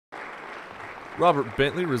Robert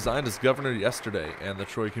Bentley resigned as governor yesterday, and the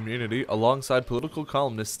Troy community, alongside political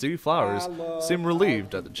columnist Steve Flowers, seem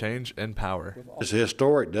relieved at the change in power. It's a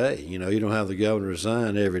historic day. You know, you don't have the governor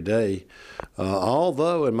resign every day.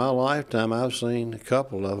 Although in my lifetime I've seen a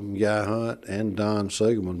couple of them, Guy Hunt and Don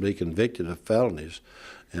Sugerman, be convicted of felonies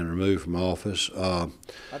and removed from office.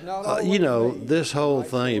 You know, this whole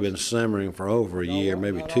thing has been simmering for over a year,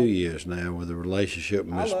 maybe 2 years now, with the relationship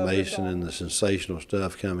with Miss Mason and the sensational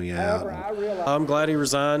stuff coming out. I'm glad he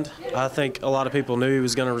resigned. I think a lot of people knew he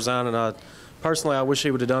was going to resign, and personally, I wish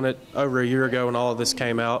he would have done it over a year ago when all of this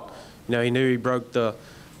came out. You know, he knew he broke the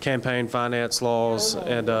campaign finance laws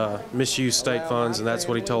and misused state funds, and that's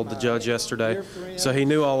what he told the judge yesterday. So he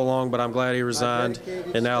knew all along, but I'm glad he resigned,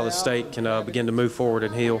 and now the state can begin to move forward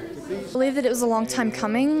and heal. I believe that it was a long time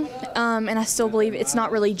coming, and I still believe it's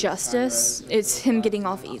not really justice. It's him getting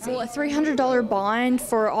off easy. A $300 bond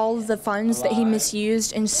for all of the funds that he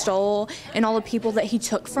misused and stole and all the people that he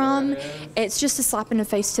took from, it's just a slap in the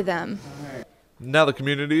face to them. Now the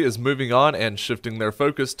community is moving on and shifting their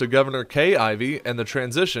focus to Governor Ivey and the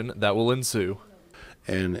transition that will ensue.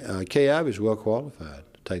 And Ivey is well qualified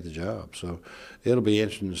to take the job, so it'll be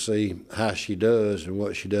interesting to see how she does and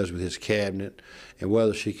what she does with his cabinet and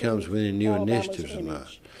whether she comes with any new initiatives or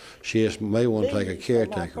not. She just may want to take a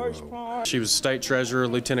caretaker role. She was state treasurer,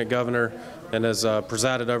 lieutenant governor, and has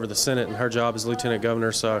presided over the Senate, and her job is lieutenant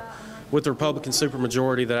governor. So with the Republican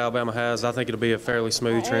supermajority that Alabama has, I think it'll be a fairly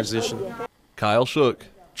smooth transition. Kyle Shook,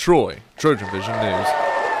 Troy, TrojanVision News.